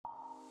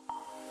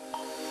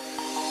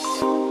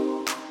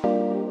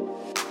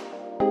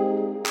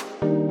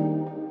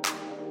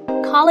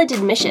college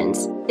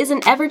admissions is an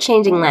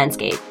ever-changing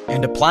landscape.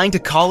 And applying to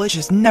college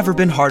has never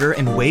been harder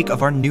in wake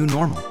of our new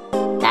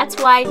normal. That's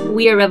why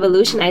we are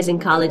revolutionizing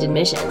college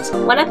admissions,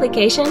 one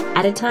application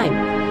at a time.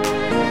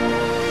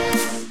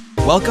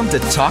 Welcome to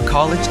Talk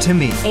College to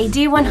Me, A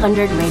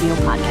D100 radio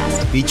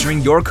podcast.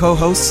 Featuring your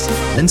co-hosts,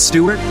 Lynn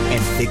Stewart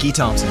and Vicki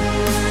Thompson.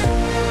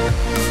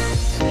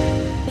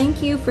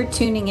 Thank you for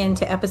tuning in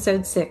to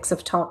episode 6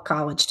 of Talk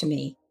College to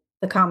Me,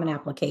 the Common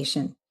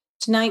Application.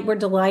 Tonight, we're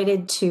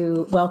delighted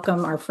to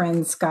welcome our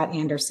friend Scott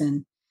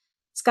Anderson.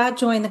 Scott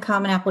joined the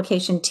Common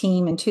Application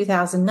team in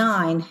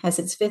 2009 as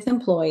its 5th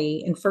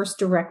employee and first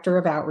director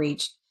of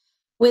outreach,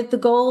 with the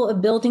goal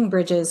of building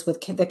bridges with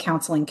the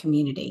counseling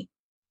community.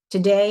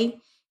 Today,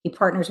 he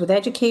partners with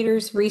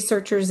educators,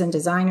 researchers, and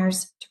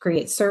designers to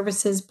create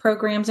services,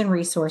 programs, and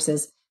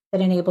resources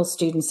that enable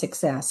student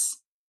success.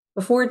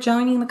 Before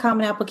joining the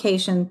Common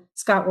Application,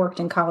 Scott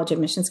worked in college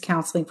admissions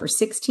counseling for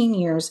 16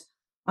 years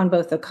on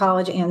both the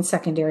college and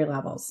secondary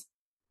levels.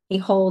 He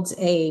holds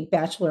a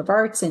Bachelor of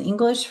Arts in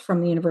English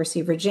from the University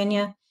of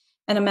Virginia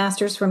and a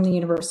master's from the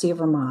University of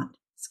Vermont.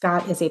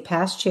 Scott is a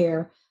past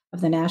chair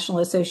of the National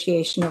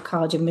Association of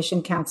College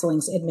Admission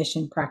Counseling's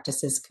Admission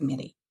Practices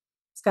Committee.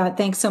 Scott,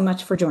 thanks so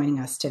much for joining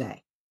us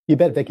today. You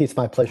bet, Vicki. It's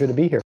my pleasure to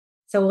be here.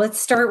 So let's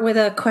start with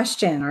a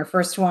question, our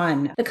first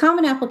one. The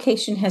Common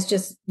Application has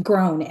just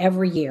grown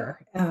every year,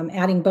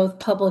 adding both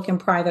public and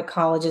private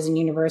colleges and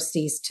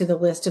universities to the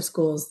list of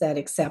schools that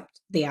accept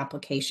the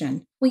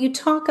application. Will you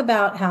talk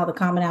about how the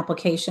Common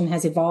Application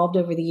has evolved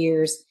over the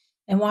years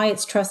and why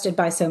it's trusted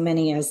by so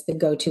many as the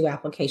go-to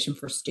application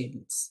for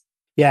students?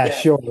 Yeah,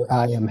 sure.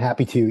 I am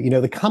happy to. You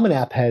know, the Common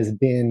App has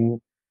been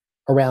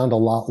around a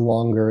lot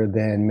longer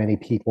than many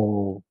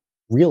people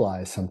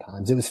realize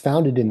sometimes. It was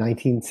founded in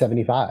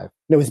 1975. And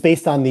it was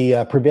based on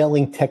the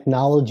prevailing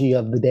technology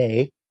of the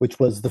day, which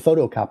was the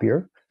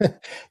photocopier.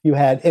 You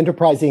had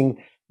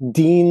enterprising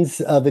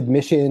deans of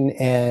admission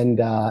and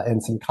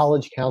some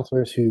college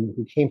counselors who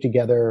came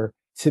together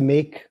to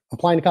make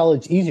applying to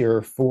college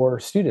easier for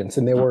students.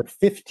 And there were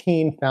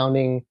 15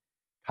 founding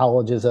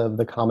colleges of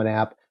the Common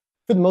App,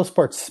 for the most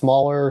part,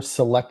 smaller,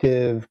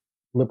 selective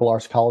liberal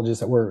arts colleges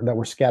that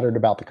were scattered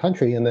about the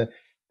country. And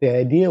the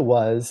idea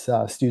was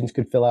students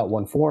could fill out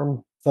one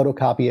form,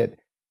 photocopy it,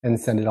 and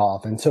send it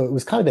off. And so it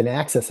was kind of an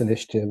access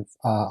initiative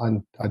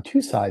on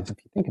two sides, if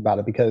you think about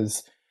it,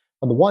 because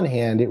on the one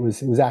hand, it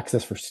was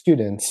access for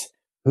students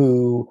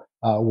who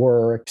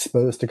were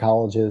exposed to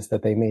colleges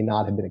that they may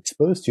not have been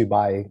exposed to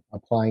by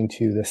applying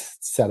to this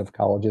set of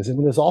colleges. And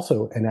it was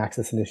also an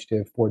access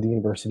initiative for the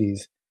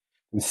universities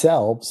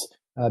themselves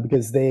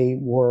because they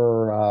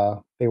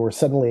were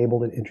suddenly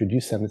able to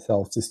introduce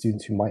themselves to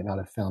students who might not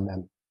have found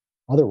them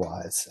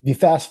otherwise. If you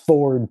fast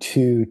forward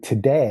to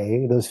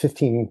today, those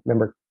 15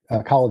 member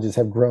colleges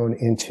have grown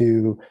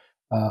into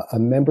a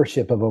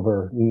membership of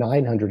over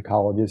 900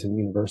 colleges and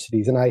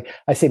universities. And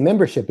I say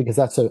membership because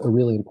that's a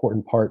really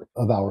important part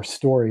of our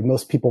story.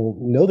 Most people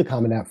know the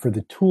Common App for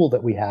the tool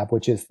that we have,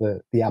 which is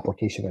the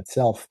application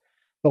itself.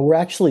 But we're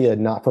actually a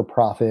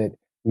not-for-profit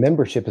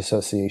membership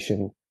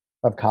association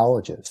of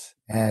colleges.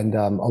 And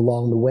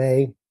along the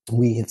way,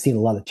 we have seen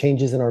a lot of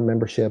changes in our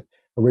membership.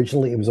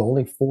 Originally, it was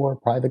only for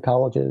private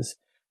colleges.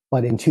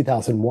 But in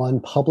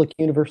 2001, public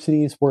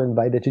universities were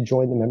invited to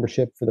join the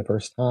membership for the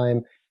first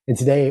time. And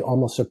today,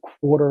 almost a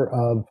quarter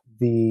of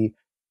the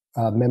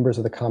members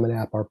of the Common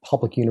App are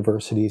public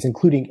universities,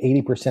 including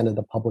 80% of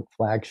the public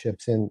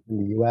flagships in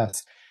the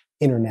U.S.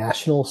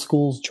 International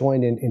schools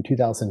joined in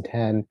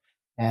 2010.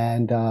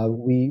 And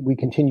we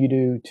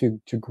continue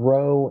to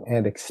grow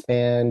and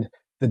expand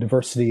the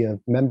diversity of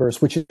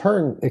members, which in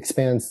turn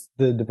expands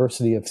the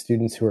diversity of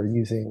students who are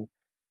using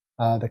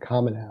the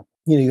Common App.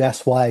 You know, you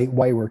asked why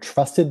we're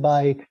trusted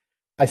by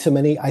so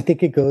many. I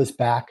think it goes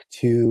back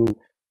to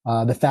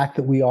the fact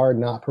that we are a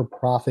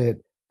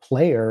not-for-profit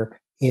player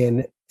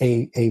in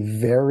a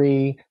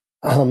very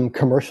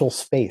commercial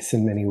space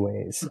in many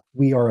ways.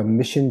 We are a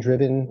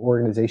mission-driven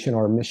organization.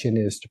 Our mission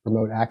is to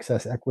promote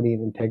access, equity,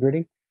 and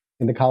integrity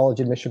in the college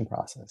admission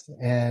process.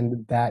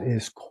 And that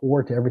is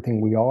core to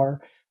everything we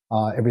are,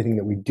 everything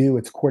that we do.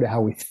 It's core to how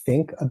we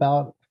think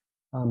about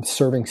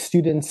serving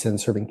students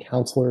and serving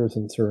counselors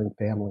and serving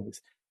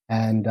families.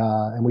 And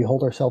we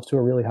hold ourselves to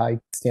a really high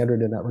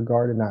standard in that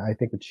regard. And I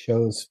think it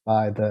shows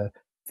by the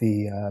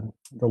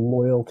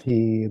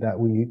loyalty that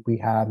we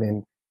have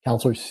in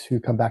counselors who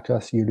come back to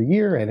us year to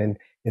year and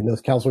in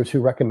those counselors who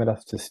recommend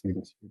us to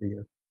students year to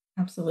year.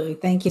 Absolutely.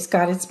 Thank you,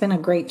 Scott. It's been a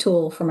great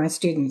tool for my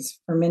students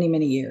for many,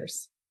 many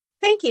years.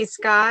 Thank you,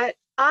 Scott.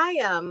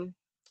 I've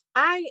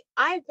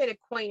been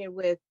acquainted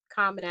with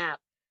Common App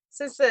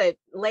since the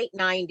late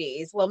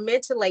 90s,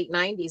 mid to late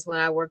 90s when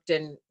I worked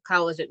in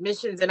college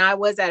admissions, and I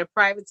was at a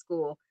private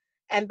school.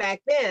 And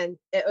back then,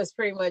 it was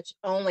pretty much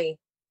only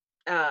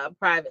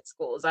private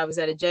schools. I was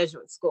at a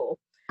Jesuit school.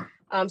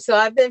 So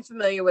I've been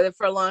familiar with it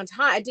for a long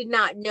time. I did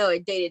not know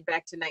it dated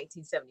back to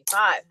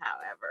 1975,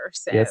 however.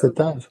 So yes, it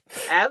does.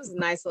 That was a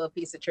nice little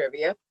piece of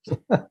trivia.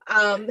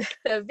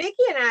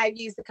 Vicki and I have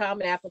used the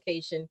Common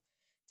Application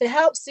to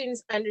help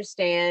students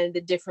understand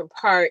the different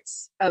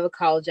parts of a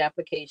college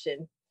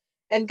application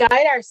and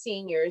guide our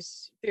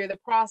seniors through the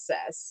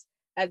process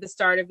at the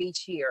start of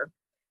each year.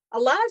 A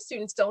lot of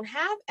students don't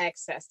have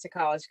access to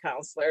college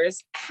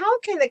counselors. How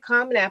can the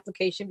Common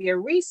Application be a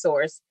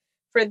resource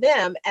for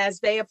them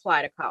as they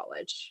apply to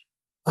college?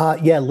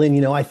 Yeah,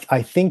 Lynn, I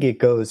think it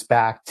goes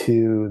back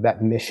to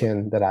that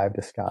mission that I've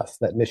discussed,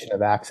 that mission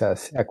of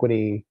access,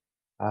 equity,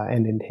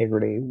 and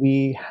integrity.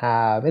 We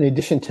have, in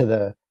addition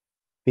to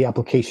the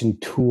application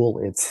tool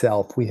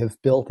itself, we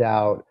have built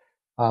out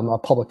a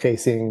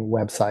public-facing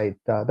website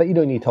that you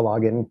don't need to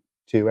log in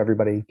to.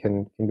 Everybody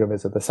can go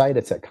visit the site.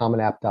 It's at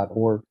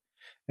commonapp.org.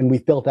 And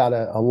we've built out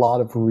a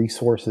lot of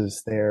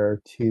resources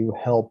there to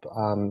help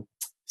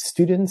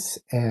students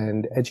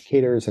and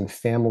educators and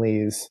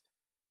families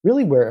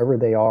really wherever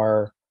they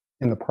are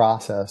in the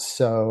process.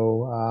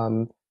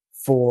 So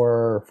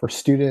for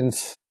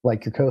students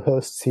like your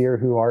co-hosts here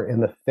who are in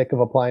the thick of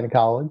applying to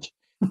college,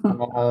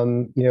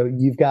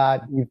 you've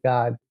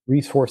got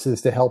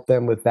resources to help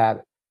them with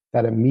that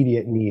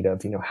immediate need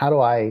of, how do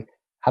I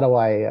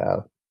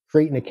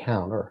create an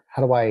account, or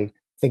how do I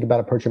think about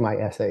approaching my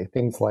essay,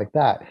 things like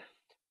that.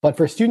 But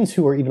for students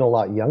who are even a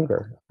lot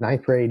younger,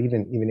 ninth grade,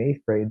 even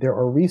eighth grade, there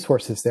are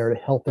resources there to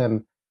help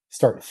them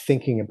start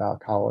thinking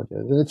about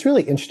colleges. And it's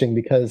really interesting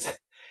because,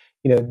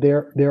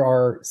 there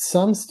are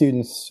some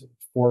students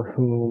for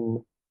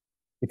whom,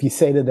 if you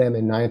say to them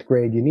in ninth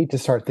grade, you need to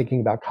start thinking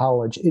about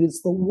college, it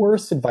is the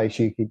worst advice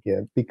you could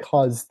give,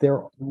 because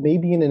they're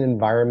maybe in an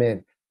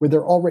environment where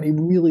they're already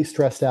really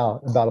stressed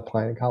out about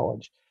applying to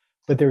college.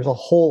 But there's a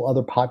whole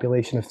other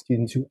population of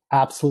students who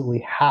absolutely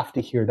have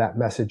to hear that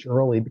message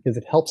early, because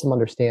it helps them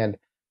understand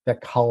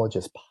that college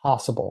is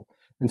possible.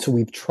 And so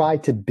we've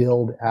tried to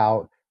build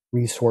out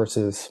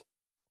resources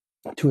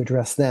to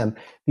address them.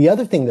 The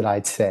other thing that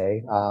I'd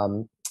say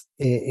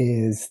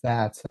is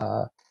that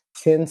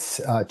since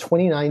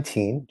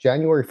 2019,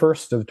 January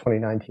 1st of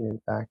 2019, in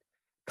fact,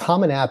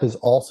 Common App is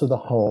also the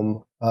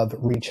home of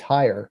Reach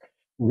Higher.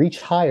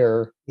 Reach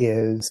Higher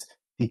is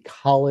the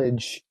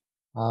college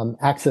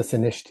access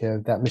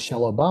initiative that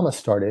Michelle Obama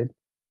started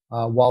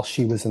while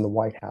she was in the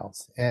White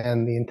House.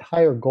 And the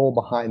entire goal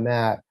behind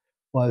that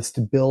was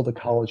to build a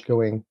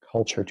college-going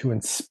culture, to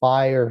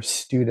inspire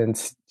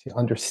students to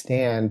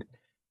understand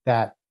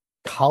that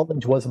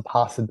college was a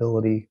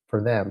possibility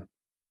for them.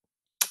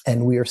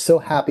 And we are so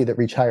happy that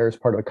Reach Higher is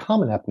part of the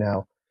Common App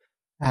now.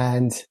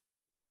 And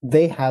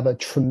they have a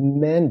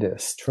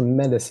tremendous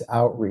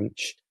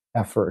outreach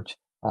effort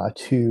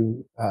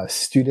to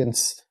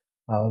students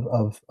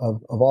of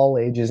all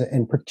ages,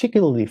 and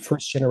particularly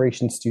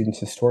first-generation students,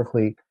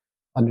 historically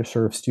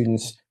underserved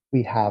students.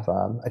 We have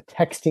a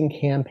texting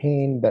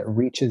campaign that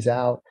reaches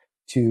out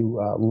to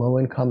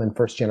low-income and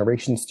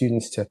first-generation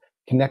students to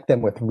connect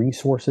them with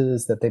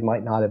resources that they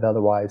might not have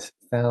otherwise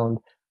found.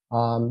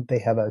 They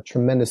have a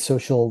tremendous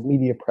social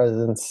media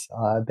presence.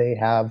 They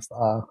have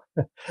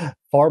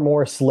far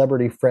more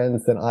celebrity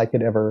friends than I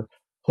could ever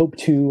hope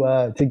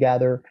to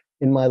gather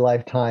in my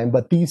lifetime.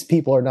 But these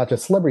people are not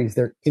just celebrities;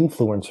 they're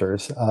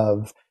influencers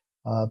of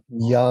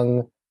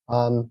young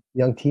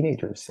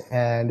teenagers,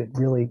 and it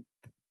really,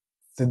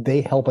 so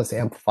they help us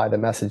amplify the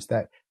message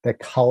that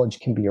college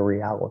can be a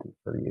reality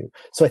for you.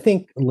 So I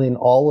think, Lynn,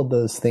 all of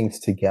those things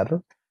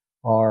together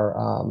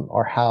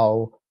are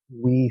how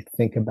we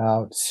think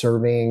about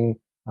serving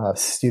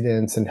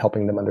students and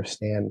helping them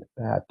understand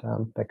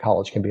that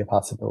college can be a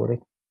possibility.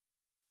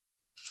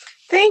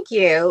 Thank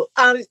you.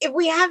 If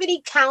we have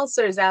any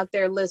counselors out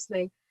there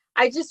listening,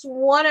 I just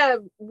want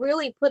to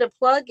really put a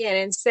plug in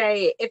and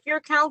say, if you're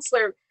a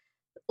counselor,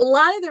 a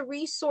lot of the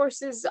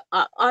resources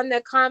on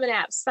the Common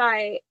App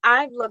site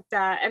I've looked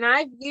at and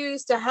I've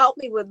used to help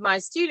me with my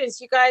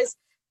students, you guys,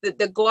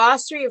 the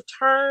glossary of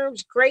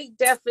terms, great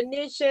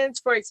definitions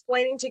for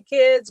explaining to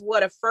kids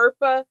what a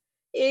FERPA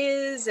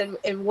is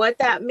and what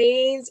that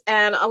means.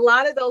 And a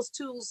lot of those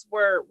tools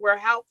were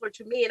helpful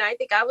to me. And I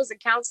think I was a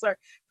counselor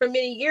for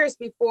many years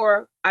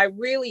before I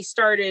really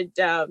started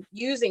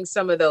using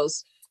some of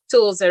those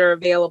tools that are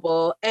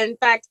available. In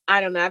fact,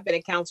 I don't know, I've been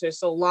a counselor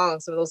so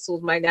long, some of those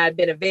tools might not have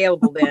been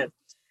available then.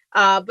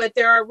 But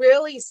there are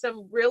really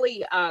some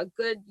really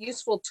good,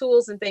 useful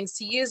tools and things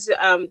to use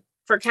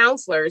for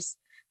counselors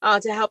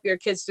to help your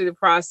kids through the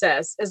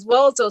process, as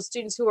well as those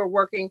students who are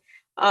working,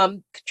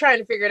 trying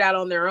to figure it out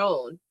on their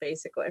own,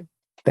 basically.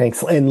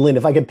 Thanks. And Lynn,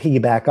 if I could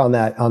piggyback on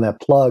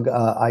that plug,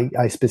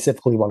 I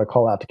specifically want to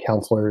call out to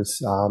counselors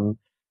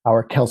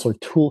our counselor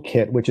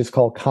toolkit, which is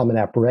called Common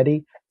App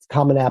Ready. It's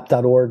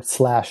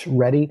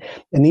commonapp.org/ready.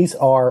 And these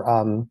are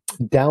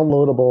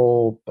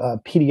downloadable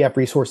PDF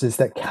resources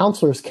that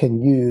counselors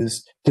can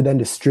use to then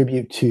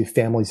distribute to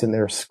families in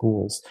their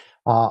schools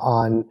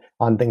on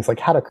things like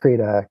how to create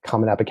a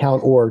Common App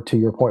account, or to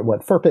your point,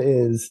 what FERPA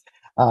is,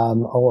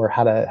 or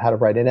how to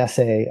write an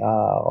essay,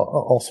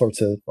 all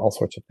sorts of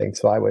things.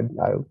 So I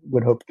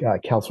would hope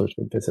counselors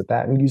would visit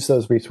that and use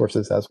those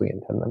resources as we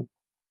intend them.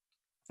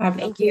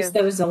 I've used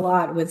those a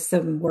lot with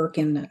some work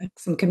in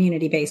some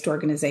community-based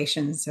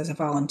organizations as a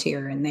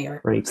volunteer, and they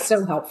are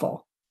so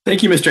helpful.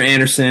 Thank you, Mr.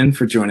 Anderson,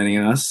 for joining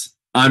us.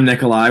 I'm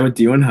Nikolai with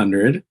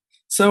D100.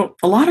 So,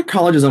 a lot of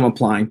colleges I'm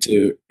applying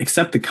to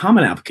accept the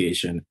common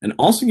application and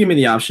also give me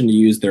the option to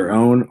use their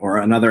own or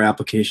another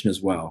application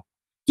as well.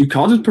 Do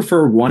colleges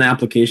prefer one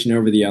application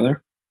over the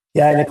other?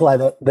 Yeah,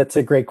 Nikolai, that's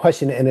a great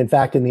question. And in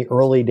fact, in the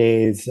early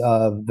days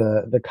of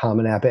the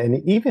Common App,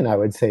 and even I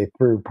would say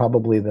through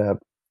probably the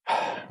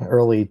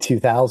early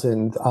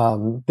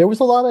 2000s, there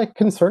was a lot of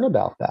concern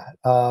about that.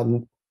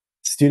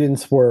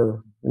 Students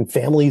were, and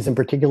families in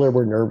particular,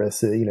 were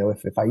nervous.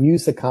 If I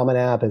use the Common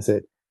App, is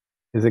it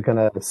going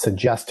to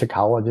suggest to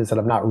colleges that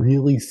I'm not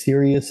really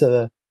serious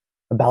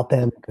about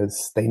them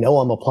because they know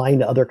I'm applying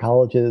to other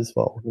colleges?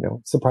 Well,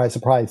 surprise,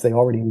 surprise, they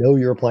already know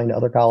you're applying to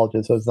other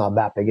colleges, so it's not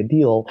that big a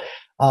deal.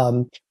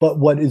 But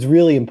what is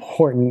really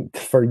important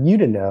for you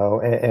to know,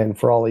 and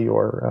for all of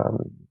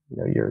your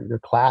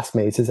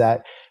classmates, is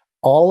that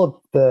all of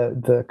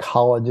the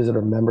colleges that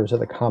are members of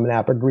the Common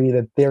App agree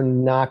that they're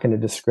not going to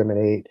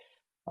discriminate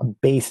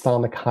based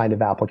on the kind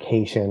of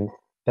application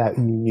that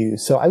you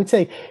use. So I would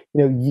say,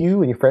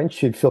 you and your friends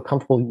should feel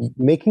comfortable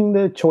making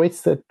the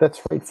choice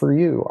that's right for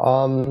you.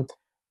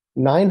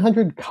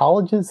 900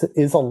 colleges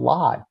is a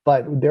lot,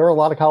 but there are a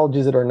lot of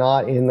colleges that are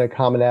not in the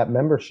Common App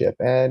membership.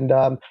 And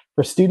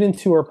for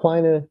students who are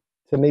applying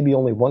to maybe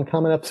only one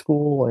Common App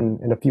school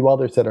and a few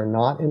others that are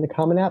not in the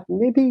Common App,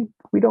 maybe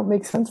we don't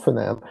make sense for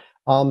them.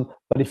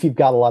 But if you've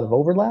got a lot of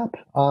overlap,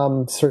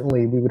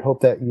 certainly we would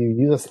hope that you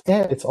use us.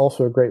 And it's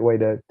also a great way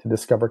to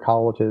discover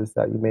colleges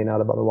that you may not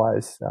have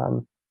otherwise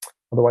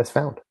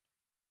found.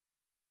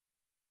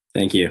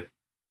 Thank you.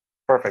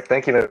 Perfect.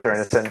 Thank you, Mr.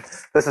 Anderson.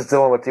 This is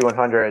Dylan with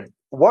D100.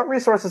 What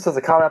resources does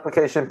the Common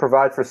Application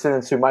provide for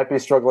students who might be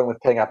struggling with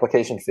paying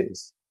application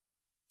fees?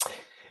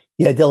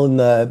 Yeah,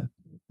 Dylan,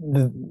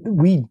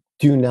 we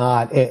do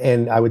not,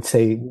 and I would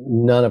say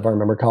none of our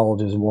member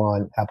colleges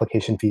want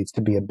application fees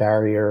to be a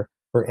barrier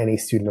for any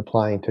student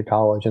applying to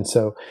college. And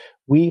so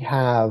we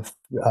have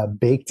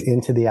baked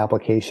into the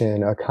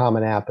application a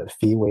Common App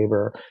fee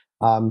waiver.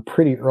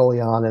 Pretty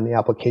early on in the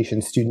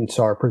application, students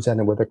are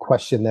presented with a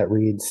question that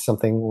reads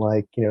something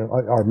like,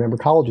 our member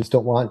colleges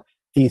don't want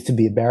fees to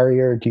be a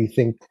barrier. Do you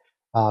think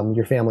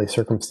your family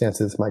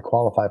circumstances might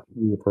qualify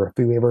you for a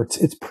fee waiver?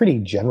 It's pretty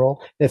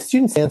general. And if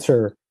students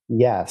answer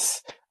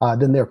yes,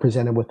 then they're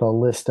presented with a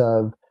list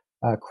of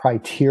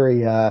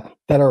criteria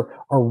that are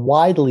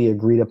widely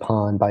agreed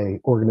upon by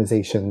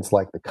organizations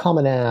like the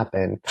Common App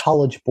and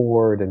College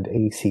Board and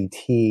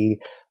ACT.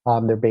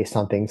 They're based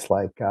on things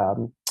like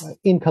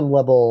income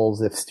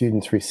levels. If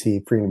students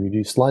receive free and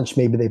reduced lunch,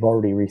 maybe they've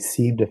already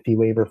received a fee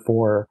waiver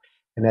for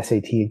an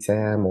SAT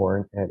exam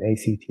or an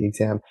ACT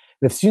exam.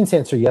 And if students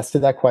answer yes to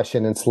that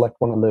question and select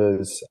one of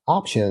those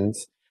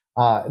options,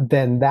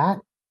 then that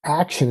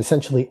action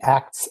essentially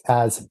acts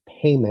as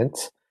payment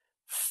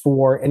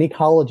for any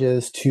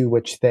colleges to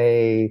which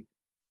they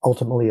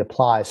ultimately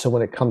apply. So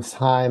when it comes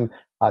time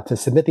to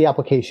submit the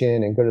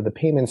application and go to the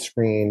payment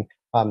screen,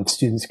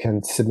 students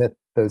can submit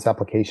those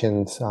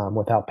applications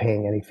without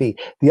paying any fee.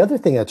 The other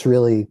thing that's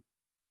really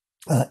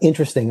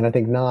interesting, and I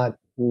think not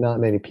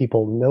many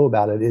people know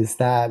about it, is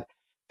that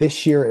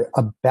this year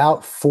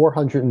about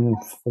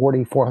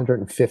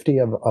 450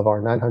 of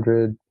our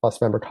 900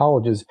 plus member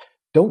colleges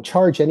don't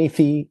charge any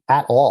fee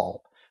at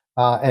all.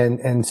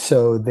 And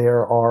so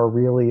there are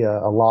really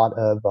a lot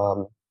of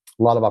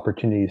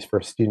opportunities for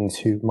students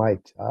who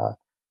might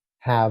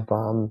have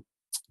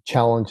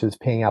challenges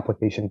paying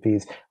application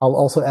fees. I'll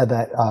also add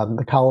that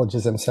the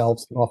colleges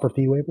themselves can offer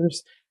fee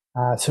waivers.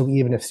 So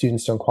even if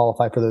students don't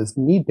qualify for those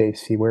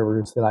need-based fee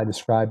waivers that I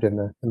described in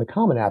the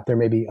Common App, there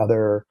may be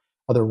other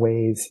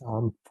ways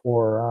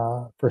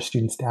for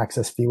students to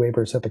access fee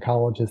waivers that the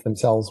colleges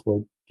themselves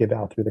would give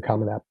out through the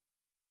Common App.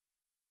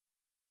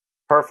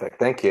 Perfect.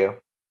 Thank you.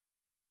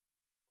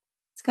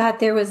 Scott,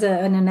 there was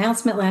an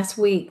announcement last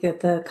week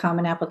that the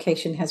Common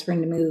Application has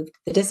removed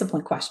the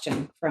discipline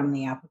question from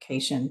the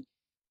application.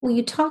 Will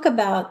you talk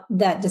about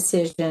that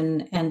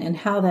decision and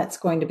how that's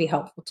going to be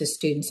helpful to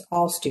students,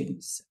 all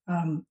students?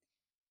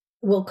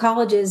 Will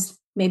colleges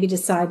maybe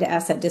decide to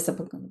ask that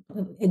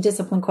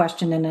discipline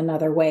question in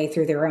another way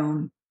through their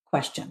own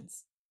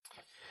questions?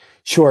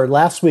 Sure.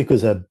 Last week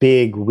was a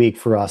big week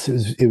for us.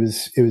 It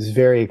was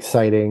very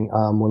exciting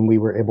when we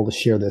were able to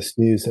share this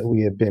news that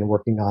we had been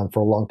working on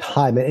for a long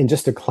time. And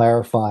just to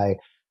clarify,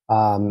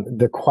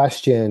 the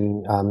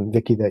question,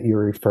 Vicki, that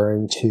you're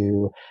referring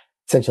to,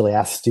 essentially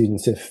asks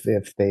students if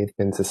they've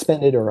been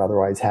suspended or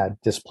otherwise had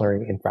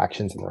disciplinary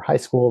infractions in their high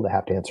school. They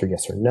have to answer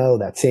yes or no.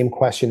 That same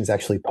question is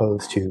actually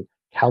posed to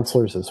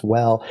counselors as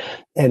well.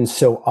 And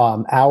so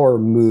our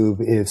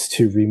move is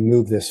to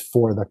remove this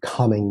for the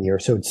coming year.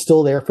 So it's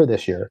still there for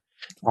this year.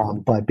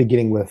 But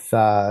beginning with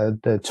the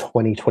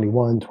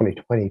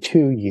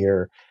 2021-2022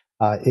 year,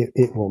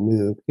 it will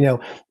move.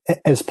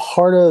 As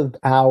part of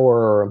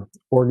our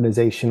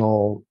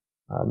organizational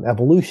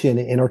evolution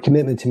and our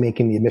commitment to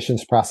making the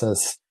admissions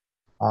process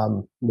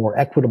more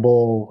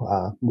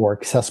equitable, more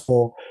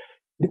accessible,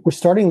 we're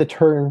starting to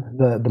turn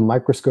the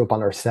microscope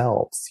on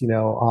ourselves,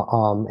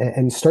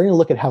 and starting to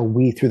look at how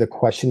we, through the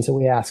questions that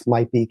we ask,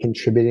 might be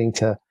contributing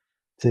to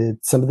to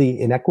some of the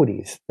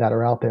inequities that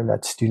are out there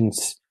that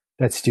students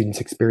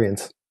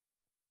experience.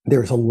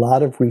 There's a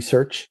lot of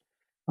research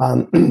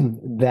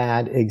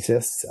that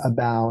exists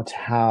about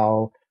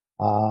how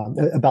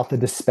about the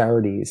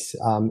disparities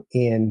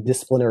in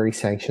disciplinary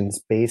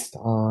sanctions based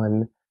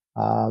on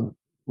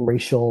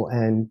racial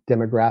and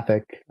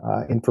demographic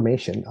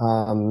information.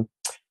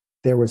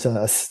 There was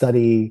a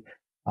study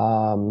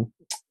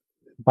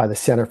by the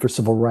Center for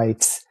Civil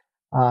Rights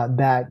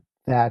that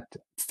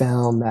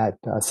found that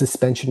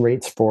suspension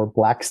rates for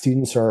Black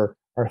students are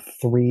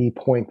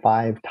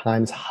 3.5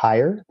 times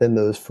higher than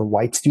those for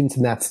white students,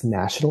 and that's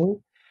nationally.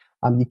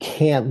 You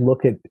can't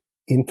look at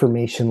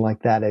information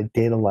like that, at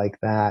data like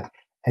that,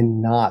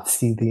 and not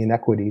see the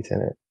inequities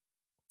in it.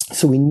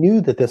 So we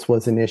knew that this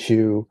was an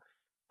issue,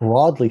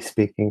 broadly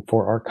speaking,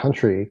 for our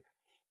country,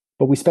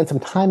 but we spent some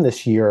time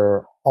this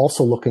year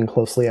also looking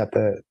closely at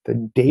the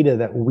data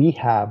that we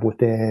have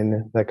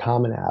within the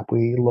Common App.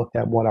 We looked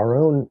at what our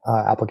own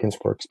applicants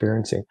were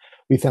experiencing.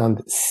 We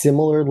found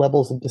similar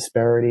levels of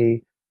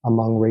disparity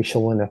among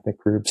racial and ethnic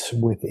groups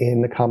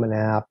within the Common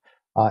App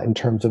in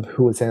terms of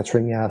who was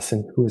answering yes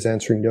and who was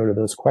answering no to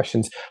those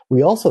questions.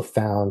 We also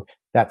found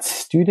that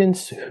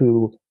students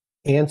who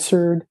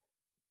answered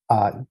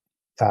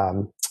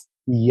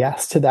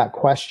yes to that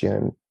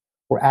question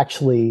were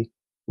actually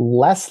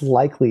less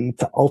likely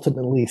to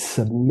ultimately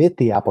submit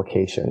the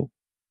application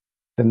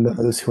than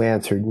those who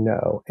answered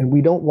no. And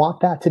we don't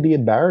want that to be a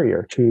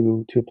barrier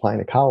to applying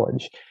to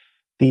college.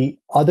 The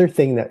other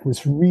thing that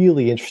was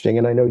really interesting,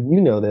 and I know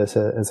you know this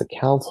as a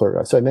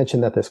counselor, so I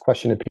mentioned that this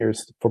question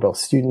appears for both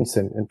students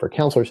and for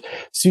counselors.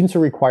 Students are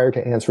required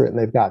to answer it, and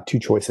they've got two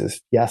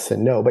choices, yes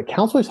and no, but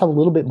counselors have a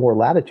little bit more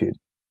latitude.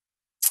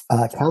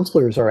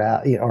 Counselors are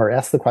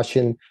asked the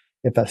question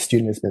if a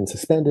student has been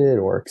suspended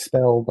or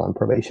expelled on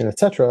probation,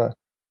 etc.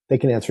 They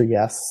can answer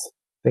yes,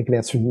 they can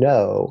answer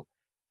no,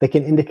 they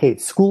can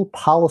indicate school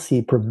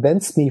policy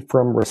prevents me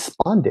from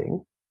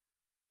responding,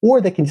 or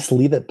they can just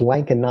leave it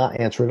blank and not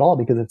answer at all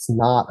because it's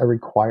not a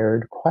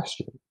required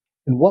question.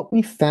 And what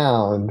we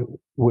found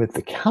with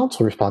the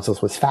counselor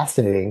responses was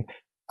fascinating.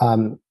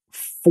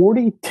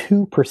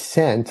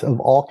 42% of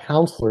all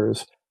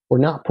counselors were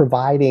not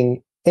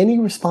providing any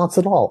response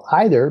at all,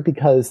 either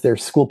because their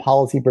school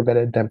policy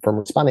prevented them from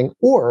responding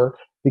or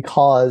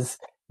because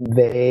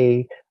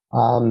they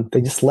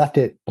just left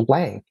it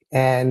blank.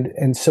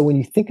 And so when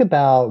you think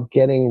about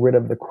getting rid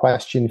of the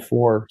question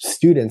for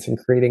students and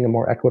creating a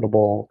more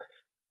equitable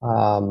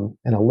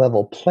and a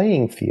level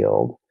playing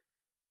field,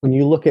 when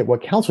you look at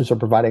what counselors are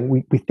providing,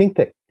 we think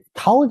that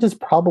colleges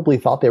probably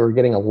thought they were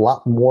getting a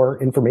lot more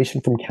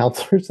information from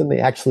counselors than they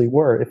actually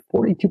were. If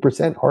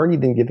 42% aren't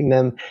even giving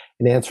them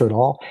an answer at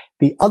all.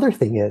 The other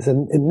thing is,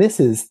 and this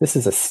is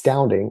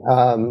astounding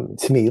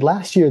to me,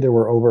 last year there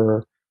were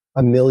over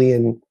 1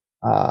 million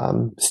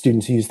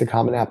students who used the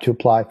Common App to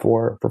apply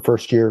for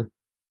first year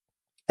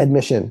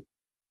admission.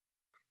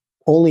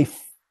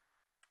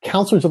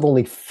 Counselors of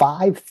only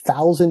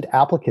 5,000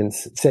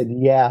 applicants said,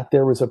 yeah,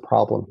 there was a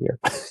problem here.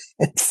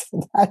 And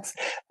so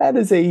that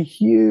is a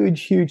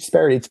huge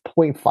disparity. It's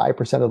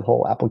 0.5% of the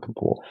whole applicant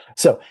pool.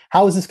 So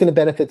how is this going to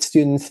benefit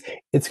students?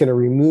 It's going to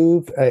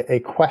remove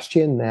a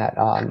question that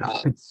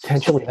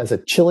potentially has a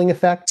chilling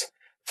effect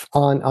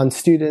on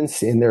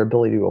students in their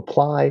ability to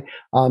apply.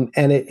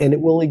 And it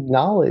will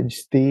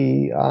acknowledge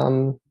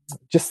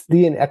just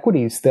the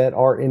inequities that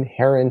are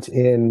inherent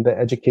in the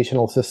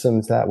educational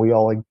systems that we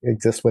all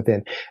exist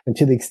within. And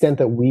to the extent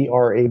that we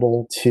are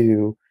able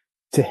to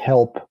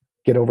help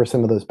get over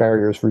some of those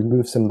barriers,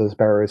 remove some of those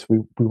barriers, we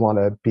want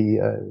to be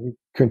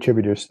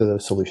contributors to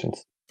those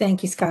solutions.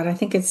 Thank you, Scott. I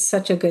think it's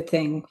such a good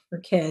thing for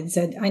kids.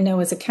 And I know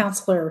as a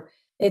counselor,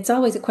 it's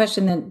always a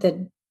question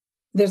that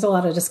there's a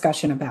lot of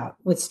discussion about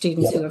with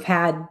students who have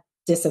had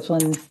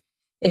discipline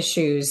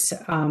issues.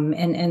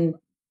 And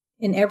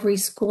in every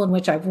school in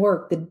which I've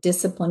worked, the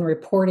discipline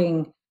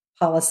reporting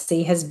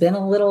policy has been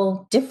a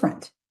little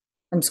different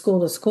from school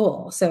to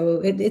school.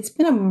 So it's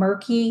been a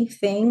murky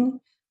thing.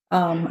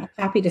 I'm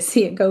happy to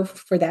see it go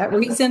for that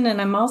reason. And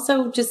I'm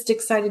also just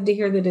excited to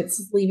hear that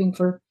it's leaving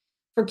for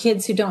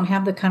kids who don't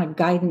have the kind of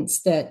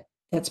guidance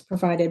that's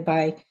provided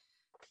by,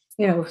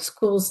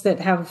 schools that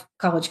have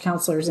college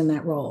counselors in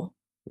that role.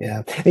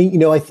 Yeah.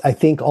 And, I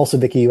think also,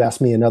 Vicki, you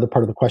asked me another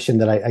part of the question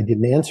that I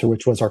didn't answer,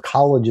 which was, are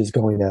colleges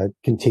going to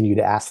continue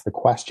to ask the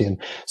question?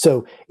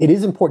 So it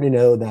is important to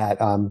know that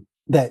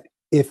that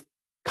if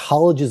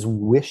colleges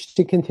wish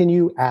to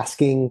continue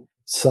asking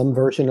some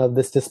version of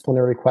this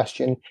disciplinary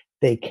question,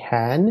 they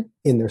can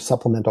in their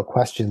supplemental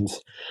questions.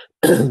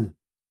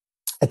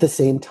 At the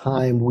same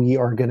time, we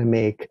are going to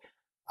make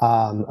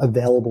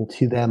available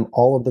to them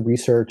all of the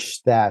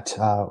research that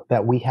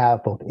we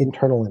have, both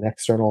internal and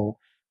external,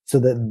 so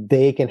that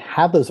they can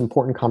have those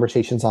important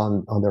conversations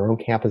on their own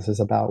campuses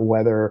about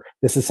whether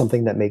this is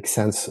something that makes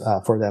sense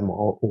for them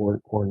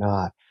or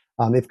not.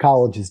 If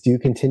colleges do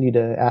continue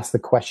to ask the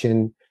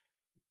question,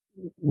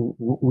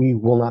 we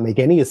will not make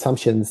any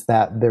assumptions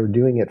that they're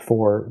doing it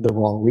for the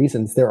wrong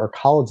reasons. There are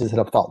colleges that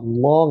have thought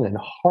long and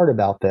hard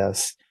about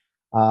this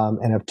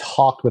and have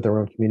talked with our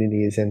own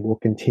communities, and will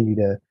continue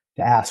to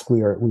ask.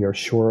 We are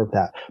sure of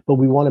that, but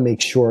we want to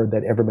make sure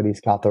that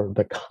everybody's got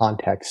the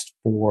context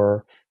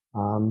for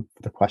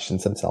the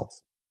questions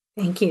themselves.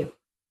 Thank you.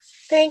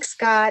 Thanks,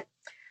 Scott.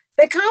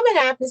 The Common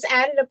App has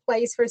added a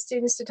place for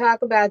students to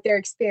talk about their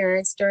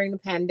experience during the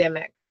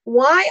pandemic.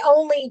 Why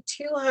only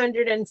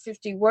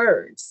 250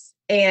 words?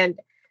 And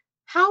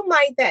how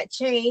might that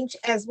change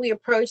as we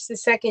approach the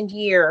second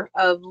year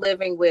of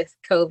living with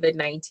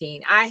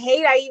COVID-19? I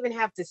hate I even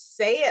have to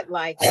say it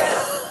like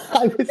that.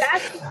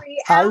 That's the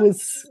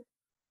reality.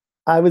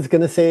 I was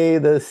going to say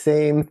the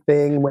same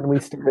thing when we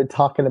started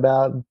talking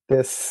about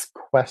this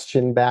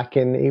question back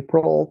in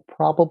April.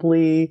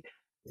 Probably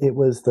it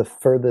was the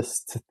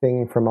furthest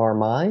thing from our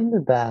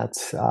mind that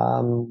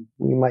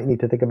we might need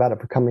to think about it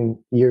for coming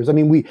years. I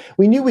mean,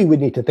 we knew we would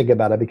need to think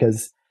about it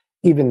because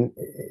even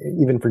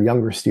for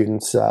younger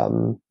students,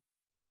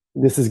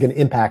 this is going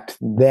to impact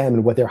them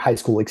and what their high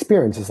school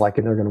experience is like,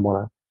 and they're going to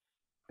want to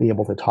be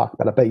able to talk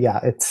about it. But yeah,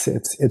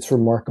 it's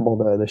remarkable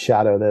the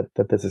shadow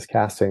that this is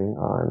casting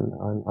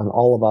on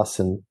all of us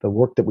and the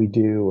work that we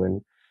do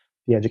and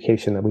the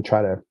education that we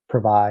try to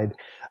provide.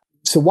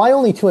 So why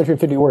only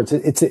 250 words?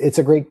 It's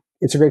a great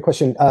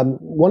question.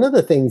 One of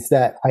the things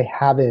that I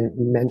haven't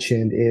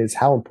mentioned is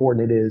how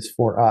important it is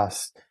for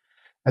us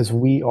as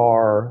we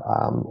are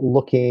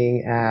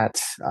looking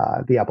at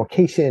the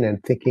application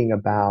and thinking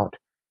about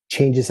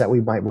changes that we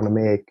might want to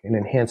make and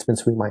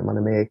enhancements we might want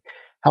to make,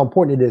 how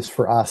important it is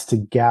for us to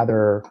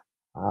gather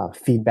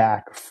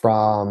feedback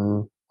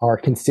from our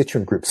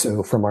constituent groups,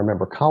 so from our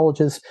member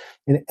colleges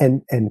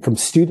and from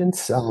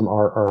students.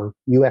 Our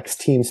UX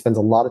team spends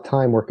a lot of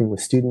time working with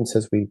students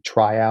as we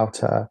try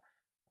out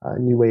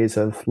new ways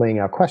of laying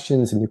out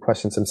questions and new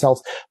questions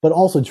themselves. But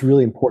also, it's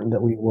really important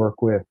that we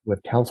work with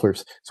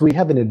counselors. So we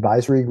have an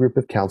advisory group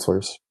of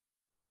counselors,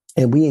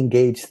 and we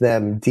engage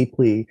them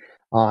deeply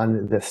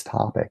on this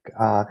topic.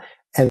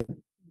 And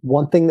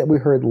one thing that we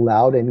heard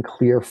loud and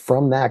clear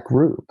from that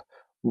group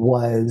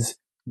was,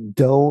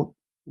 don't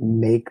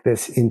make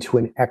this into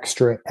an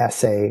extra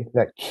essay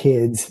that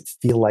kids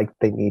feel like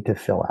they need to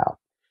fill out.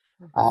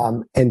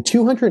 And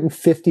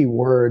 250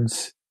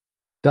 words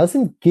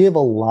doesn't give a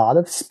lot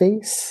of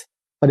space,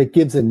 but it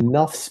gives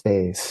enough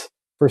space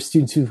for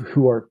students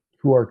who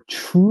are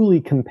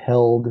truly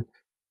compelled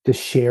to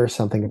share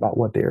something about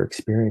what their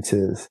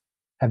experiences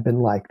have been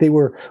like.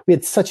 We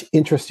had such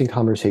interesting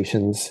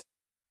conversations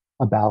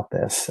about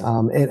this.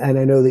 And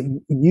I know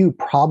that you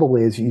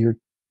probably, as you're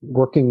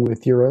working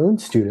with your own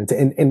students,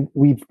 and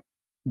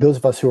those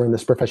of us who are in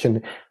this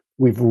profession,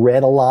 we've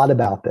read a lot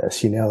about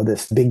this,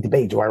 this big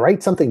debate. Do I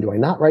write something? Do I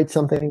not write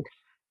something?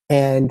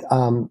 And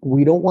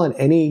we don't want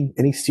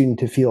any student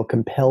to feel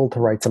compelled to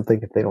write something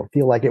if they don't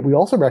feel like it. We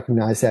also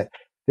recognize that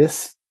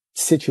this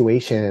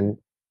situation,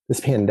 this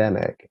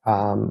pandemic,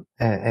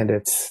 and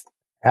its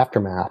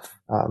aftermath,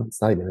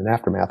 it's not even an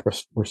aftermath,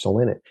 we're still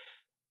in it,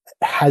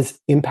 has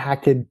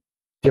impacted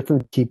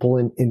different people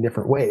in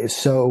different ways.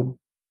 So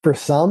for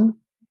some,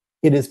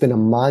 it has been a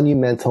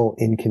monumental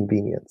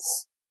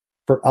inconvenience.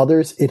 For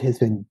others, it has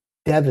been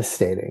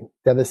devastating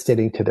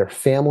to their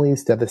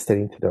families,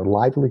 devastating to their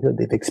livelihood.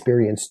 They've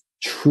experienced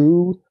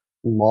true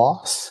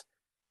loss.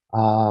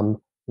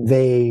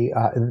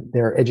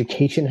 Their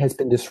education has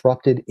been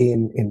disrupted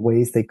in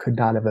ways they could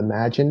not have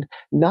imagined,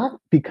 not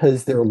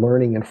because they're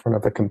learning in front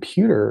of a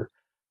computer,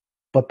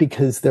 but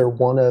because they're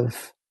one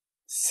of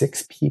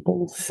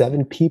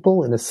 7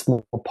 people in a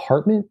small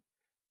apartment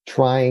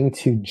trying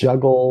to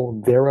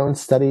juggle their own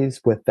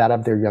studies with that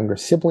of their younger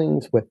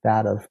siblings, with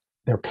that of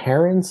their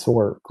parents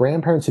or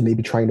grandparents who may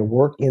be trying to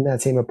work in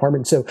that same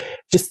apartment. So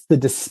just the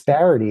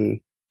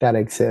disparity that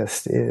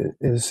exists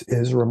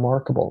is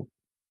remarkable.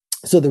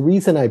 So the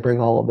reason I bring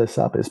all of this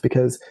up is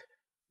because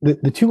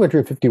the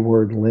 250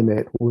 word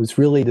limit was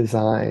really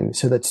designed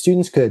so that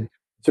students could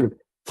sort of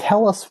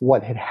tell us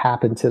what had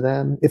happened to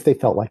them if they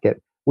felt like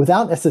it,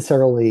 without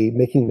necessarily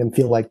making them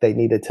feel like they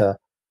needed to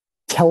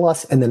tell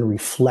us and then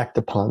reflect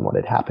upon what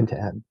had happened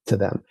to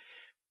them.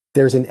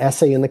 There's an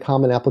essay in the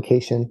Common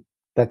Application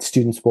that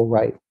students will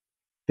write.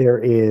 There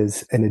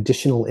is an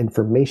additional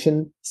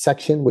information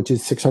section, which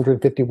is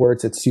 650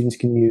 words that students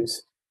can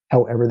use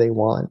however they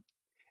want.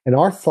 And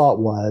our thought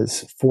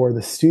was, for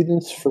the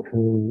students for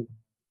whom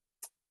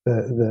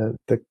the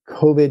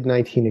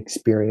COVID-19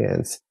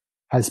 experience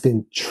has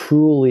been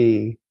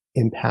truly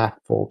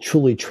impactful,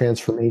 truly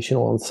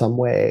transformational in some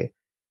way,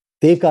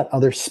 they've got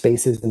other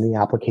spaces in the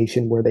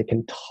application where they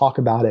can talk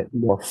about it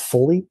more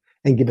fully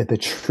and give it the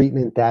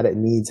treatment that it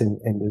needs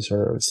and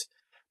deserves.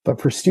 But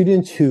for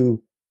students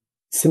who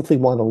simply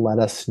want to let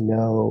us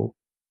know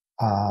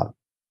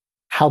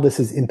how this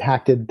has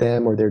impacted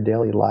them or their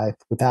daily life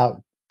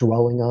without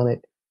dwelling on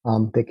it,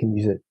 they can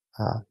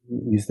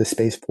use the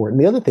space for it.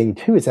 And the other thing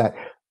too is that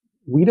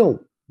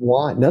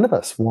none of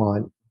us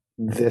want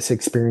this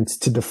experience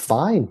to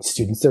define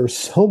students. There are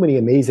so many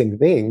amazing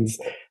things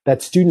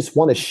that students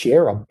want to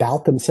share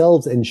about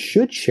themselves and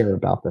should share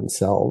about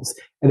themselves.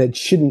 And it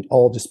shouldn't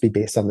all just be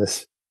based on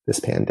this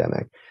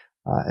pandemic.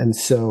 And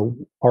so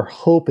our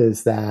hope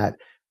is that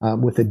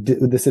with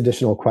this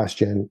additional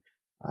question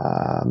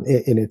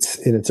in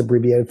its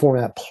abbreviated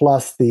format,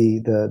 plus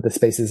the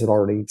spaces that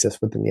already exist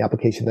within the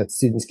application that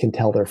students can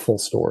tell their full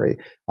story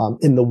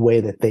in the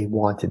way that they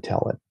want to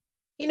tell it.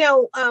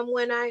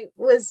 When I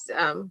was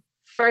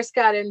first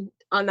got in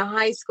on the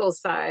high school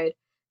side,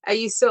 I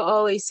used to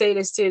always say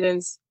to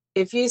students,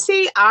 if you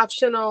see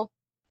optional,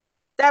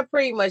 that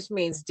pretty much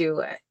means do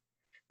it.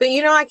 But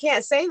I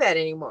can't say that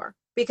anymore,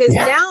 because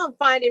now I'm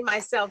finding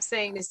myself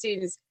saying to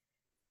students,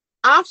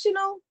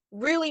 optional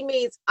really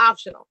means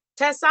optional.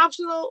 Test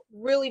optional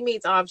really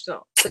means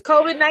optional. The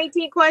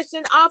COVID-19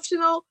 question,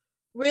 optional,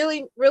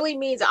 really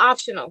means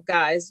optional,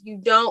 guys. You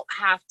don't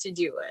have to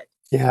do it.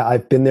 Yeah,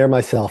 I've been there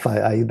myself.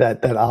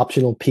 That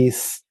optional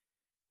piece,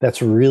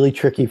 that's really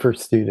tricky for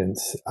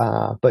students.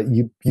 But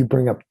you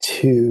bring up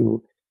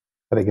two,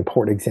 I think,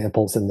 important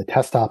examples in the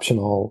test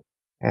optional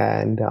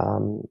and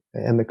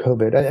the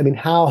COVID. I mean,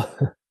 how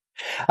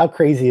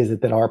crazy is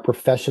it that our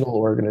professional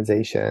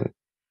organization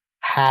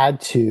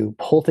had to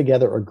pull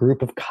together a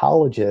group of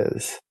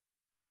colleges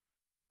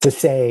to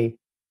say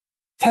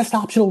test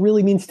optional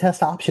really means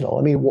test optional?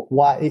 I mean,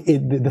 why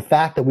the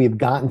fact that we've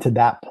gotten to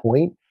that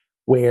point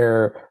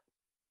where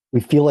we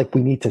feel like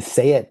we need to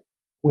say it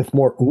with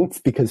more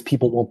oomph because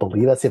people won't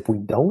believe us if we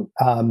don't.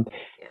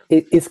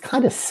 It's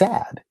kind of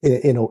sad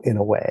in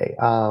a way,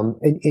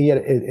 and yet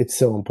it's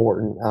so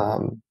important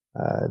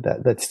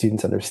that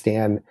students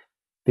understand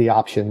the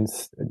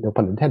options, no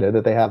pun intended,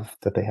 that they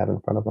have in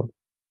front of them.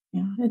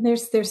 Yeah, and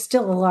there's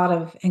still a lot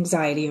of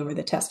anxiety over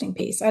the testing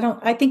piece.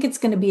 I think it's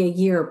going to be a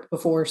year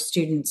before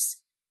students.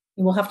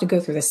 We'll have to go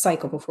through this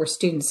cycle before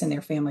students and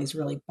their families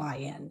really buy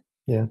in.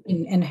 Yeah,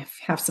 and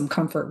have some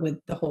comfort with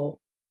the whole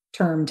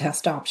term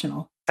test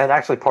optional. And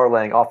actually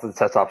parlaying off of the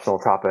test optional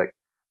topic,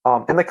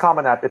 in the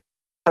Common App, if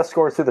you test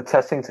scores through the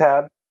testing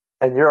tab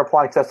and you're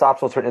applying test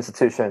optional to an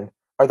institution,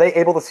 are they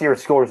able to see your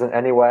scores in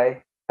any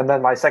way? And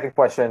then my second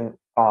question,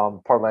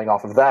 parlaying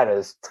off of that,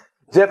 is,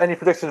 do you have any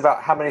predictions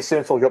about how many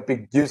students will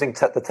be using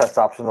the test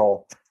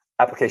optional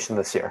application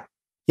this year?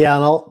 Yeah,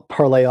 and I'll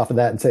parlay off of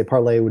that and say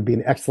parlay would be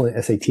an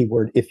excellent SAT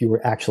word if you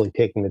were actually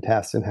taking the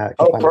test and had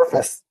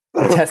perfect.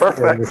 A test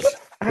in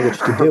which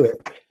to do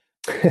it.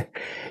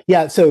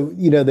 Yeah, so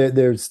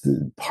there's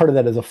part of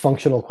that is a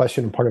functional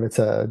question, and part of it's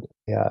a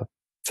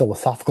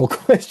philosophical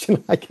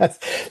question, I guess.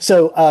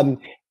 So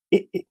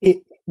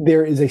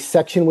there is a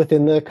section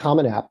within the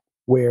Common App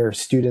where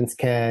students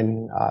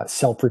can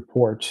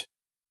self-report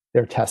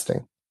their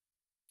testing.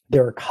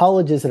 There are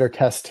colleges that are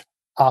test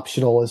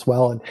optional as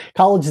well, and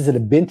colleges that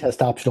have been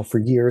test optional for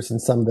years,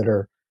 and some that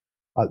are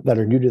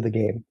new to the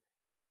game.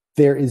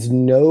 There is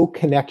no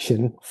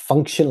connection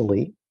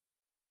functionally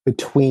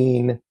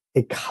between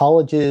a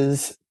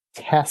college's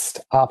test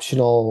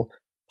optional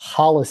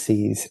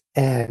policies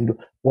and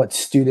what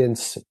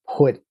students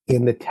put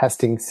in the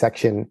testing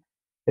section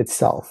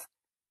itself.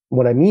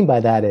 What I mean by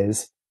that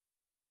is,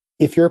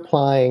 if you're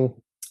applying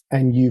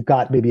and you've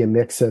got maybe a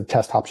mix of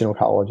test optional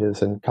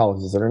colleges and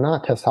colleges that are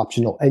not test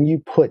optional, and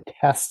you put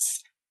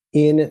tests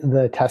in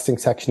the testing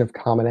section of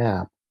Common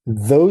App,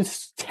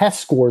 those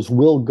test scores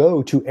will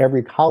go to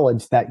every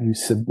college that you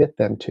submit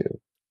them to.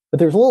 But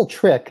there's a little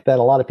trick that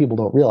a lot of people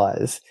don't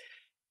realize.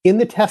 In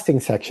the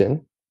testing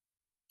section,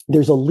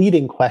 there's a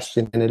leading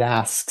question, and it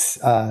asks,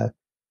 are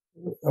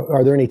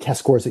there any test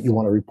scores that you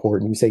want to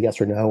report? And you say yes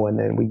or no, and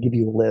then we give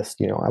you a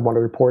list. I want to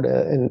report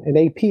an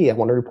AP. I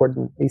want to report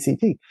an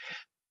ACT.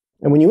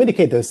 And when you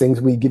indicate those things,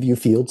 we give you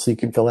fields so you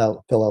can fill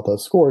out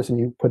those scores, and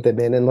you put them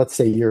in. And let's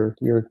say you're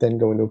then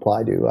going to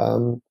apply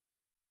to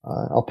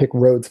I'll pick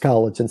Rhodes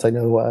College, since I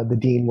know the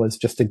dean was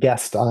just a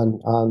guest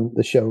on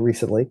the show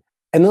recently.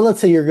 And then let's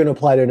say you're going to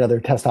apply to another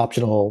test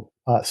optional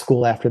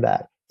school after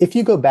that. If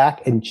you go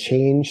back and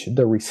change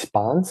the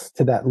response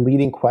to that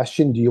leading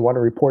question, do you want to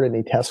report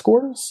any test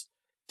scores?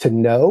 To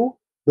no,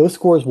 those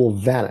scores will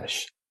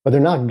vanish, but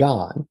they're not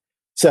gone.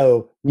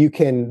 So you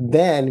can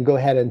then go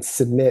ahead and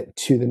submit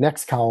to the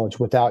next college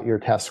without your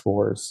test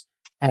scores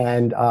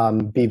and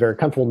be very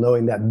comfortable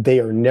knowing that they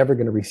are never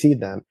going to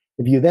receive them.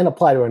 If you then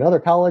apply to another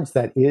college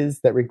that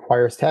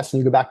requires tests, and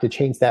you go back to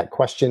change that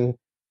question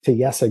to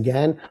yes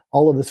again,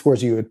 all of the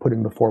scores you had put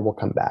in before will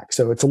come back.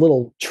 So it's a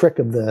little trick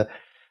of the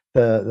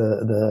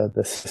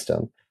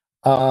system.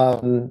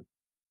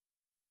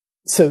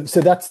 So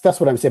that's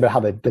what I would say about how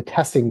the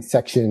testing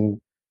section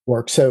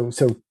works. So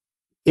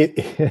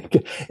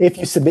if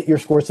you submit your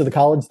scores to the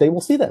college, they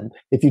will see them.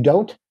 If you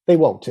don't, they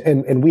won't.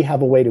 And we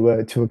have a way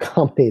to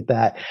accommodate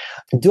that.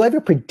 Do I have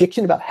a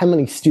prediction about how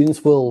many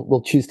students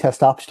will choose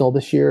test optional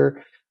this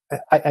year?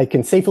 I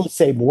can safely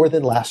say more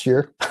than last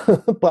year,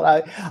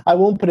 but I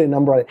won't put a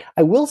number on it.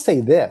 I will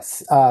say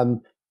this.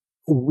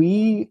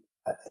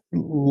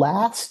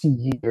 Last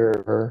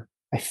year,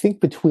 I think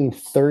between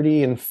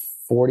 30 and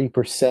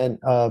 40%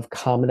 of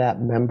Common App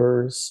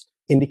members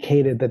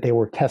indicated that they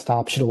were test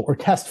optional or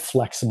test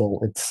flexible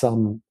in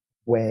some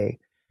way.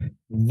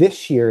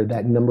 This year,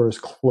 that number is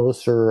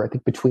closer, I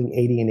think, between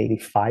 80 and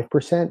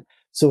 85%.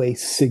 So a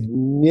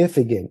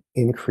significant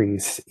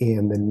increase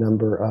in the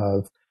number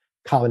of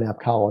Common App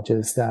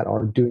colleges that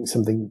are doing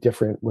something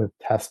different with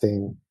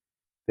testing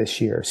this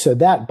year. So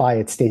that by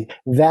its state,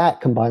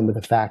 that combined with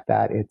the fact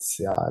that it's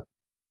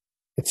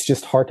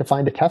just hard to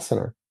find a test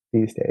center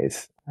these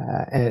days.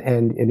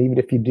 And even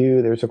if you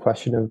do, there's a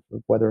question of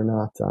whether or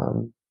not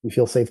you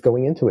feel safe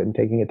going into it and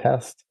taking a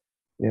test,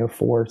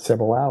 for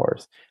several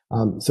hours.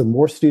 So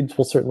more students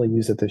will certainly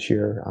use it this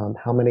year.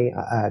 How many,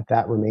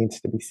 that remains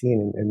to be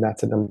seen. And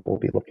that's a number we'll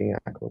be looking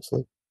at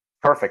closely.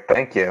 Perfect.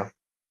 Thank you.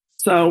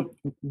 So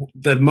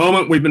the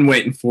moment we've been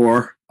waiting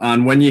for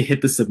on when you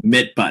hit the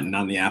submit button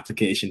on the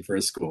application for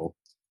a school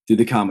through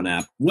the Common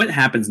App, what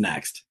happens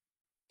next?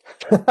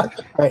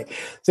 Right.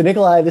 So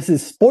Nikolai, this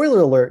is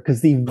spoiler alert,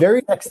 because the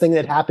very next thing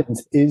that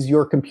happens is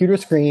your computer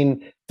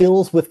screen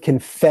fills with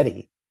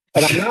confetti.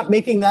 And I'm not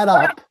making that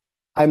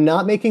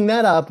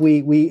up.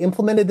 We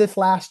implemented this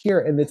last year,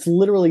 and it's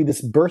literally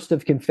this burst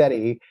of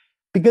confetti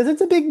because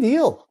it's a big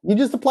deal. You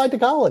just applied to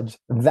college.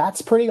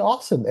 That's pretty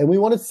awesome. And we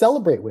want to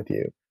celebrate with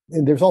you.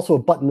 And there's also a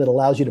button that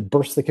allows you to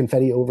burst the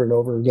confetti over and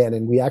over again.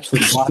 And we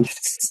actually watched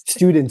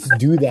students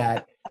do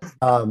that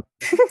from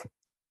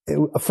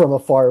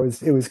afar.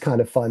 It was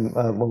kind of fun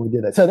when we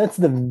did that. So that's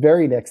the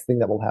very next thing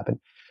that will happen.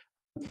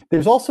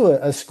 There's also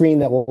a screen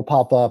that will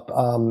pop up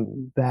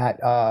that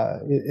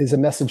is a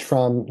message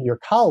from your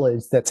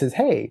college that says,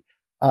 hey,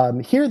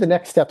 here are the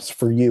next steps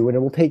for you. And it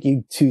will take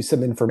you to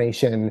some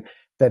information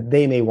that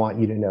they may want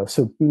you to know.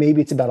 So maybe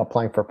it's about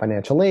applying for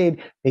financial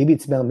aid. Maybe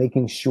it's about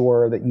making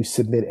sure that you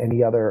submit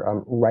any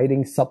other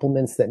writing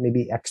supplements that may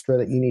be extra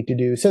that you need to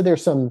do. So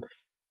there's some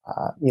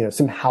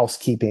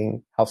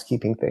housekeeping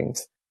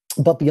things.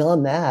 But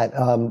beyond that,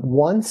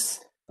 once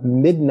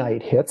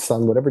midnight hits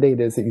on whatever day it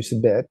is that you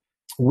submit,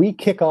 we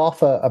kick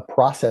off a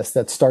process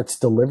that starts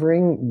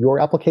delivering your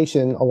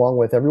application along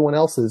with everyone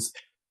else's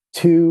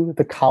to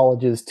the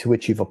colleges to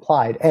which you've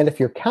applied. And if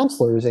your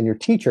counselors and your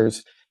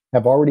teachers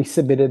have already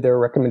submitted their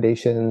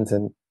recommendations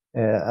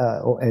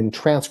and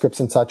transcripts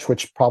and such,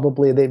 which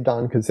probably they've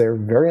done because they're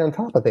very on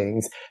top of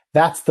things,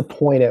 that's the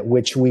point at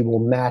which we will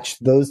match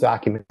those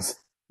documents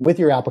with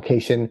your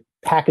application,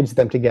 package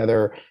them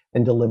together,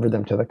 and deliver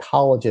them to the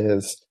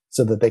colleges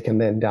so that they can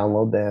then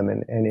download them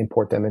and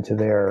import them into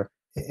their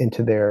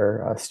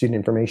student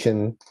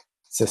information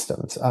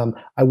systems.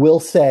 I will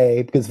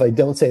say, because if I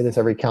don't say this,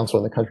 every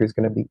counselor in the country is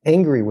going to be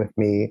angry with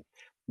me.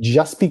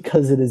 Just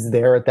because it is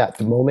there at that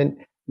moment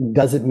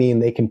doesn't mean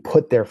they can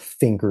put their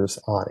fingers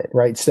on it,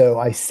 right? So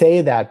I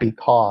say that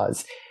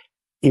because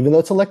even though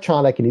it's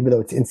electronic and even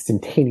though it's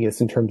instantaneous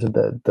in terms of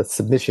the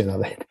submission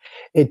of it,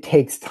 it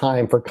takes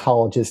time for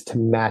colleges to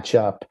match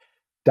up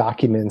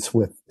documents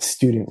with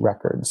student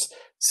records.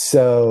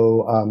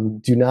 So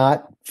do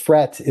not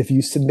fret if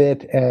you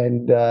submit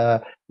and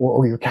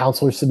or your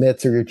counselor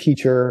submits or your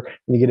teacher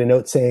and you get a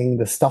note saying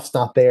the stuff's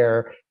not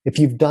there. If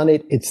you've done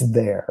it, it's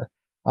there.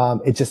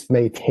 It just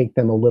may take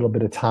them a little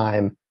bit of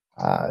time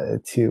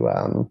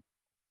to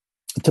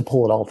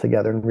pull it all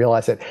together and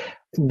realize it.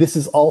 This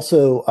is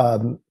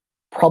also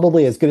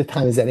probably as good a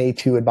time as any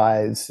to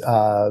advise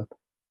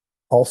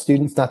all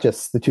students, not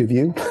just the two of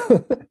you,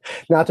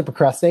 not to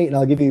procrastinate. And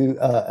I'll give you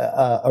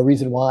a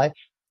reason why.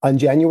 On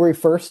January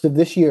 1st of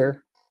this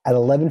year at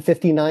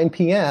 11:59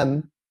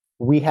 p.m.,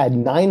 we had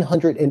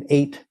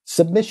 908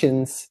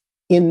 submissions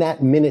in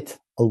that minute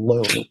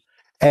alone.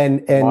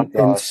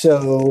 And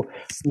so,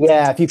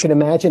 yeah, if you can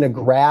imagine a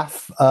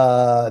graph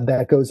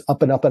that goes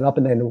up and up and up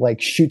and then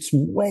like shoots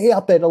way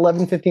up at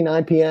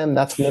 11:59 p.m.,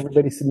 that's when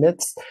everybody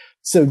submits.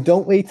 So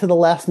don't wait to the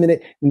last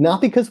minute,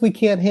 not because we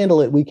can't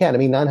handle it. We can. I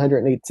mean,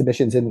 908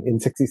 submissions in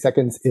 60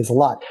 seconds is a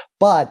lot.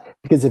 But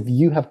because if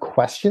you have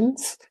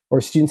questions or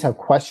students have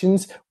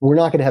questions, we're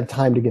not going to have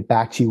time to get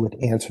back to you with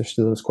answers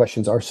to those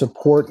questions. Our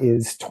support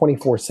is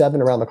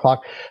 24/7 around the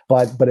clock,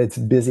 but it's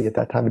busy at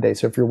that time of day.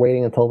 So if you're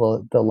waiting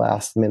until the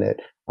last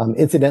minute,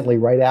 incidentally,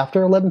 right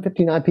after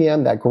 11:59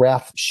 p.m., that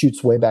graph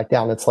shoots way back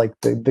down. It's like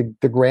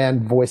the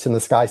grand voice in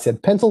the sky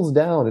said, "Pencils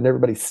down," and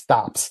everybody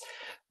stops.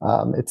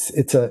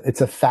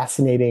 It's a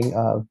fascinating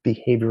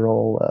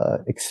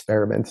behavioral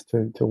experiment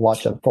to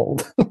watch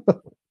unfold.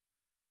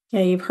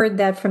 Yeah, you've heard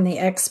that from the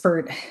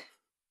expert.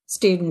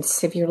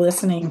 Students, if you're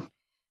listening,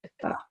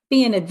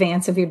 be in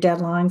advance of your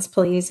deadlines,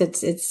 please.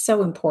 It's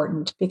so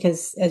important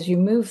because as you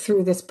move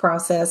through this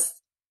process,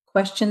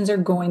 questions are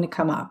going to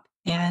come up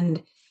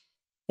and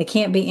they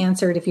can't be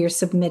answered if you're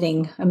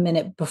submitting a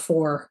minute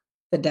before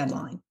the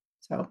deadline.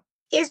 So.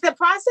 Is the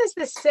process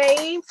the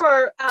same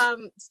for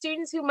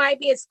students who might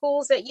be at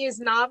schools that use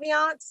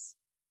Naviance?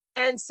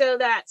 And so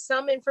that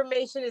some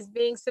information is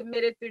being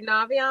submitted through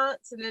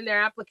Naviance and then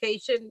their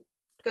application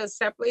goes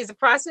separately. Is the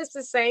process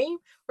the same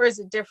or is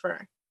it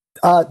different?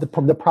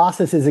 The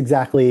process is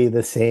exactly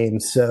the same.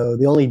 So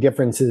the only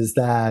difference is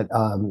that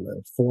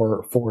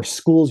for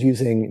schools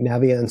using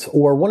Naviance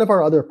or one of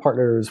our other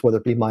partners, whether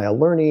it be Maya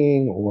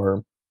Learning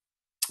or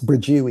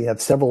Bridgeu, we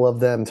have several of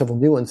them, several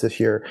new ones this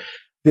year.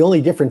 The only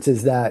difference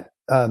is that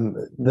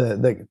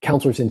the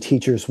counselors and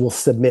teachers will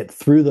submit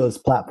through those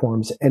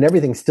platforms and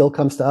everything still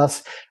comes to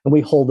us and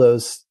we hold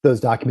those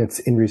documents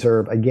in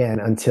reserve again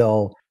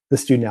until the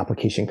student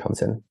application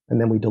comes in,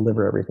 and then we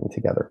deliver everything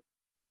together.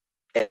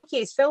 Thank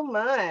you so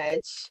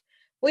much.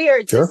 We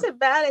are just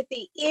about at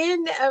the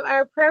end of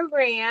our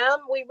program.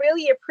 We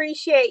really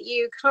appreciate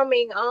you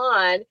coming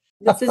on.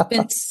 This has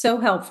been so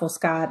helpful,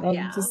 Scott,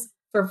 and just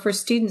for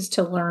students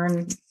to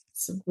learn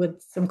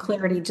with some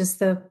clarity, just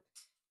the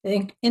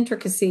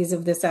intricacies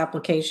of this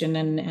application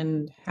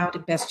and how to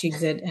best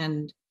use it,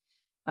 and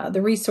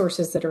the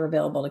resources that are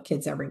available to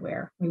kids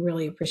everywhere. We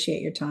really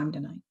appreciate your time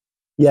tonight.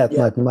 Yeah,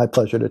 it's my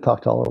pleasure to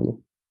talk to all of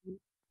you.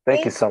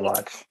 Thank you so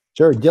much.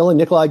 Sure. Dylan,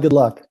 Nikolai, good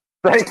luck.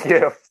 Thank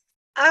you.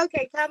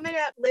 Okay, coming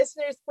up,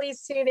 listeners,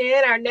 please tune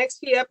in. Our next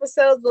few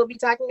episodes, we'll be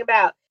talking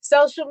about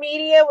social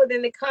media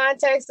within the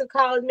context of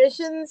college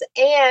admissions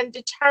and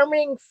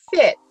determining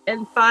fit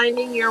and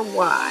finding your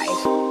why.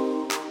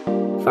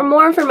 For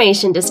more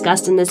information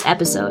discussed in this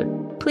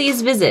episode,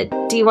 please visit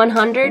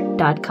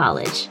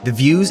d100.college. The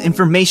views,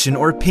 information,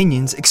 or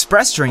opinions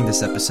expressed during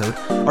this episode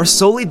are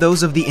solely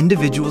those of the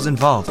individuals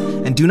involved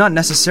and do not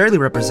necessarily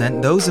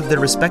represent those of their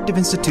respective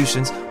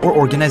institutions or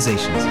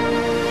organizations.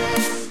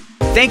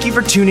 Thank you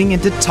for tuning in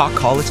to Talk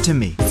College to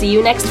Me. See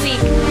you next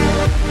week.